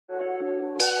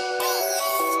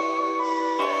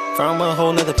From a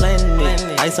whole nother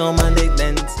planet, ice on my dick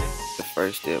dance. The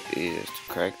first step is to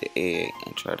crack the egg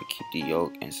and try to keep the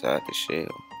yolk inside the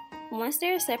shell. Once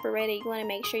they're separated, you want to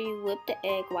make sure you whip the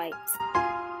egg whites.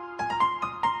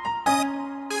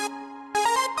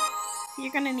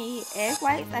 You're going to need egg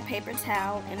whites, a paper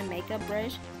towel, and a makeup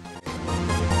brush.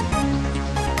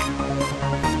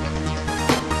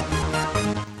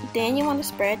 Then you want to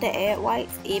spread the egg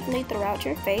whites evenly throughout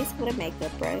your face with a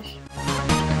makeup brush.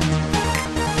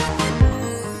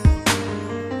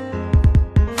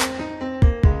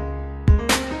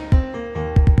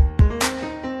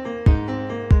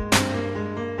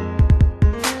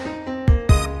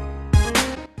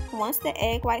 Once the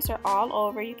egg whites are all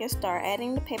over, you can start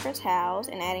adding the paper towels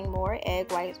and adding more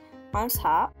egg whites on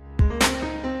top.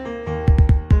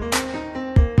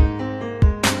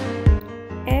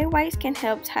 Egg whites can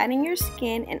help tighten your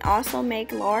skin and also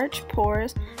make large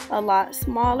pores a lot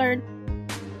smaller.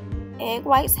 Egg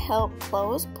whites help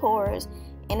close pores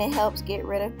and it helps get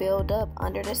rid of buildup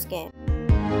under the skin.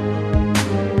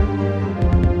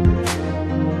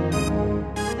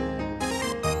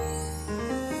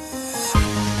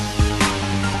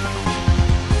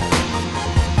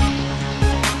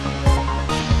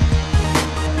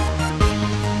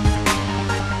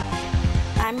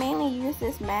 I mainly use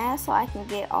this mask so I can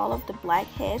get all of the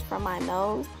blackheads from my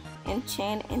nose and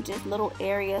chin and just little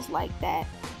areas like that.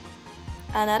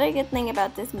 Another good thing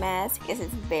about this mask is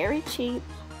it's very cheap.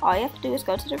 All you have to do is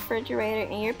go to the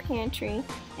refrigerator in your pantry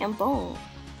and boom,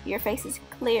 your face is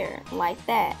clear like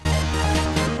that.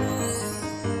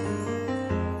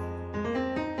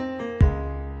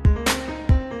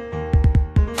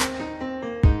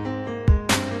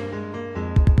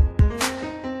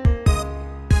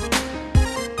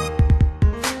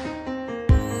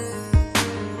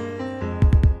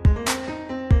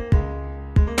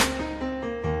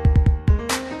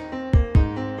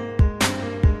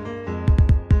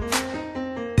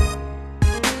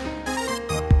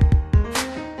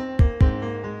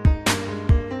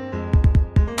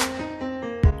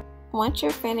 Once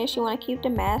you're finished, you want to keep the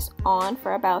mask on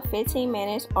for about 15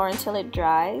 minutes or until it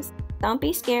dries. Don't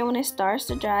be scared when it starts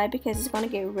to dry because it's going to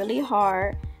get really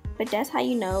hard, but that's how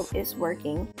you know it's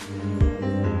working.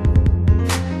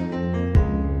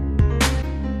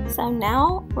 So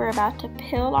now we're about to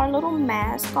peel our little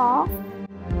mask off.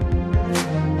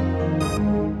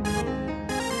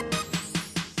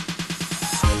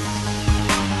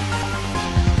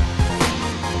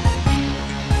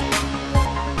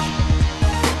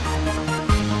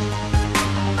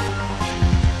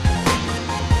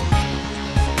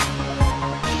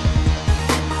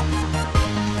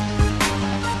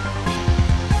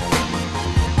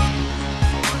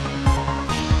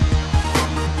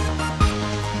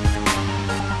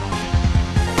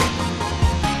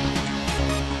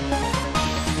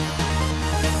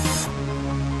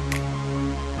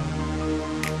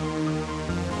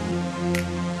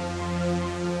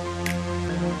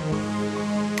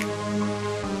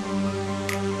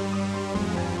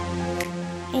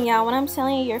 And y'all, when I'm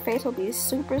telling you, your face will be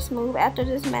super smooth after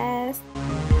this mask.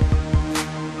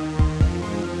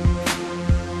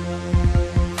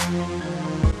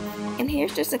 And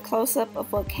here's just a close-up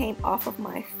of what came off of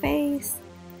my face.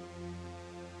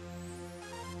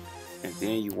 And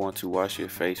then you want to wash your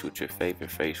face with your favorite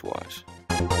face wash.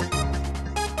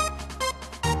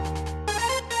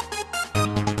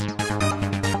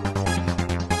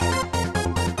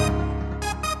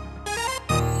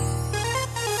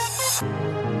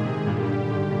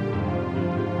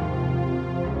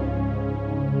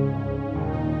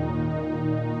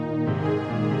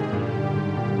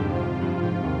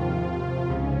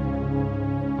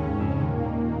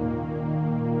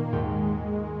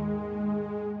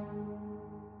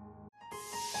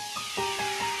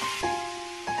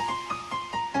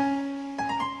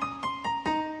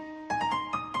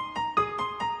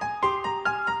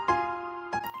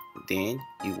 Then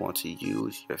you want to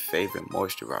use your favorite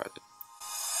moisturizer.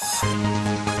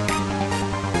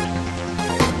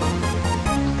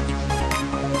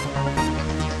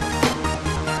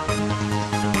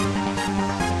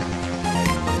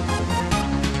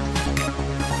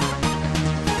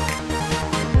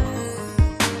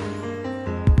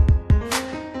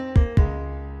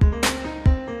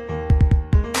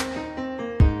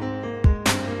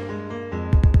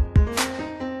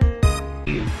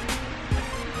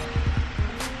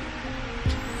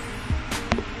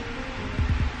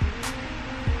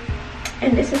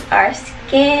 And this is our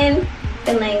skin,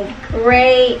 feeling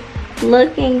great,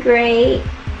 looking great.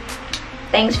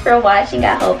 Thanks for watching.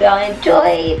 I hope y'all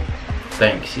enjoyed.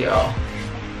 Thanks, y'all.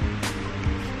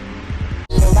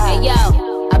 Hey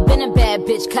yo, I've been a bad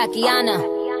bitch, Kakiana.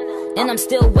 and I'm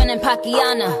still winning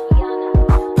Pacquiana.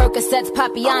 Percocets,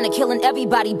 Papiana, killing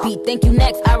everybody beat. Thank you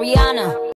next, Ariana.